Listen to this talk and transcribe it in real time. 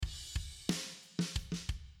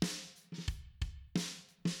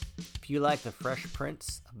you like the Fresh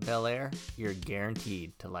Prince of Bel-Air, you're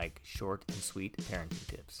guaranteed to like short and sweet parenting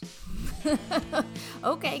tips.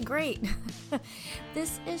 Okay, great.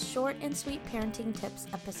 This is Short and Sweet Parenting Tips,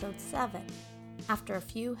 Episode 7. After a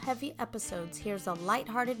few heavy episodes, here's a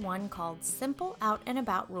lighthearted one called Simple Out and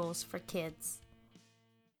About Rules for Kids.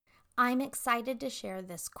 I'm excited to share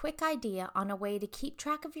this quick idea on a way to keep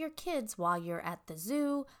track of your kids while you're at the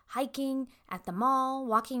zoo, hiking, at the mall,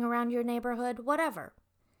 walking around your neighborhood, whatever.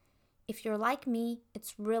 If you're like me,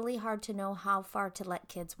 it's really hard to know how far to let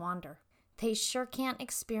kids wander. They sure can't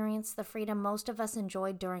experience the freedom most of us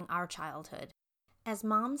enjoyed during our childhood. As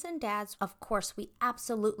moms and dads, of course, we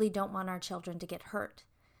absolutely don't want our children to get hurt.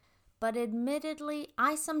 But admittedly,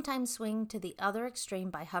 I sometimes swing to the other extreme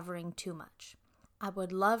by hovering too much. I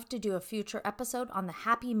would love to do a future episode on the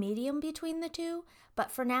happy medium between the two,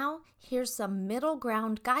 but for now, here's some middle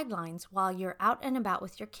ground guidelines while you're out and about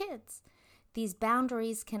with your kids. These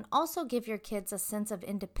boundaries can also give your kids a sense of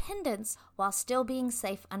independence while still being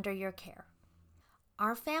safe under your care.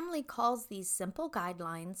 Our family calls these simple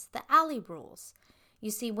guidelines the alley rules.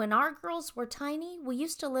 You see, when our girls were tiny, we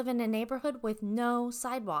used to live in a neighborhood with no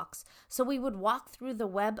sidewalks, so we would walk through the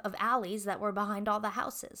web of alleys that were behind all the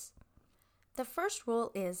houses. The first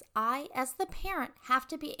rule is I, as the parent, have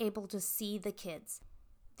to be able to see the kids.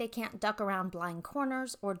 They can't duck around blind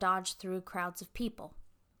corners or dodge through crowds of people.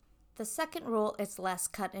 The second rule is less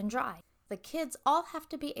cut and dry. The kids all have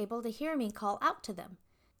to be able to hear me call out to them.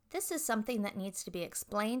 This is something that needs to be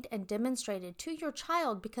explained and demonstrated to your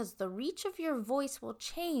child because the reach of your voice will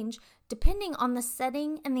change depending on the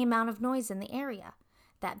setting and the amount of noise in the area.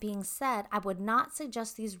 That being said, I would not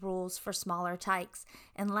suggest these rules for smaller tykes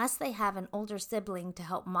unless they have an older sibling to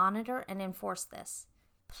help monitor and enforce this.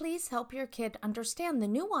 Please help your kid understand the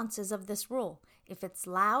nuances of this rule. If it's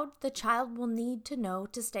loud, the child will need to know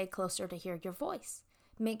to stay closer to hear your voice.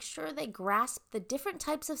 Make sure they grasp the different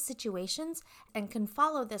types of situations and can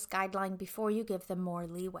follow this guideline before you give them more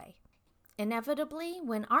leeway. Inevitably,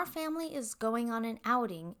 when our family is going on an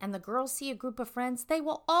outing and the girls see a group of friends, they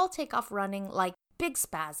will all take off running like big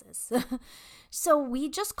spazzes. So we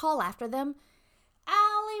just call after them,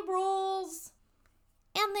 alley rules,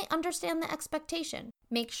 and they understand the expectation.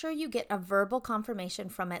 Make sure you get a verbal confirmation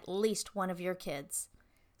from at least one of your kids.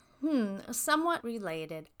 Somewhat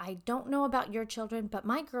related. I don't know about your children, but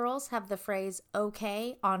my girls have the phrase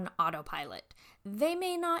okay on autopilot. They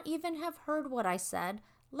may not even have heard what I said,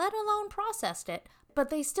 let alone processed it, but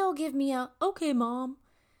they still give me a okay, mom.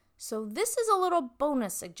 So this is a little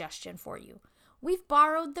bonus suggestion for you. We've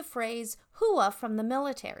borrowed the phrase hua from the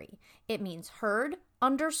military. It means heard,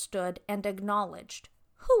 understood, and acknowledged.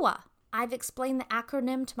 Hua. I've explained the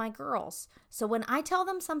acronym to my girls, so when I tell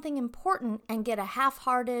them something important and get a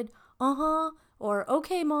half-hearted or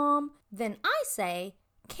okay, mom, then I say,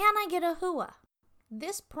 can I get a hua?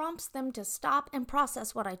 This prompts them to stop and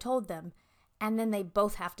process what I told them, and then they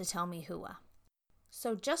both have to tell me hua.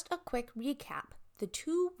 So just a quick recap. The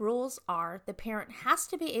two rules are the parent has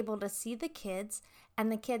to be able to see the kids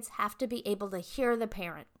and the kids have to be able to hear the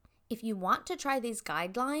parent. If you want to try these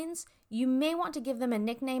guidelines, you may want to give them a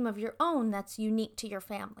nickname of your own that's unique to your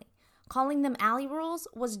family. Calling them alley rules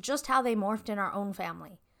was just how they morphed in our own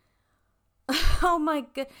family. Oh my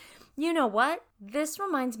god. You know what? This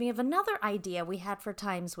reminds me of another idea we had for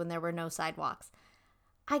times when there were no sidewalks.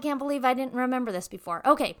 I can't believe I didn't remember this before.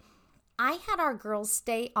 Okay. I had our girls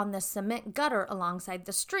stay on the cement gutter alongside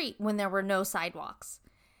the street when there were no sidewalks.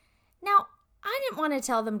 Now, I didn't want to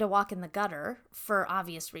tell them to walk in the gutter for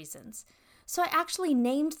obvious reasons. So I actually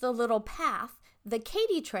named the little path the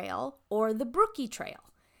Katie Trail or the Brookie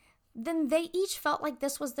Trail. Then they each felt like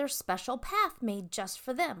this was their special path made just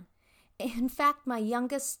for them. In fact, my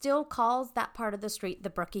youngest still calls that part of the street the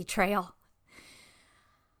Brookie Trail.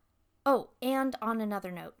 Oh, and on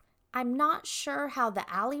another note, I'm not sure how the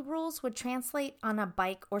alley rules would translate on a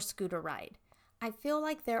bike or scooter ride. I feel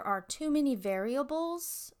like there are too many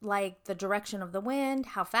variables, like the direction of the wind,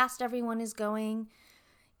 how fast everyone is going.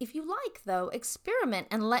 If you like, though, experiment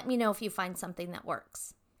and let me know if you find something that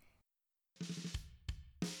works.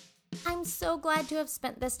 I'm so glad to have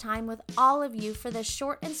spent this time with all of you for this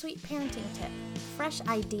short and sweet parenting tip. Fresh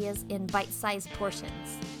ideas in bite-sized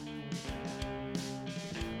portions.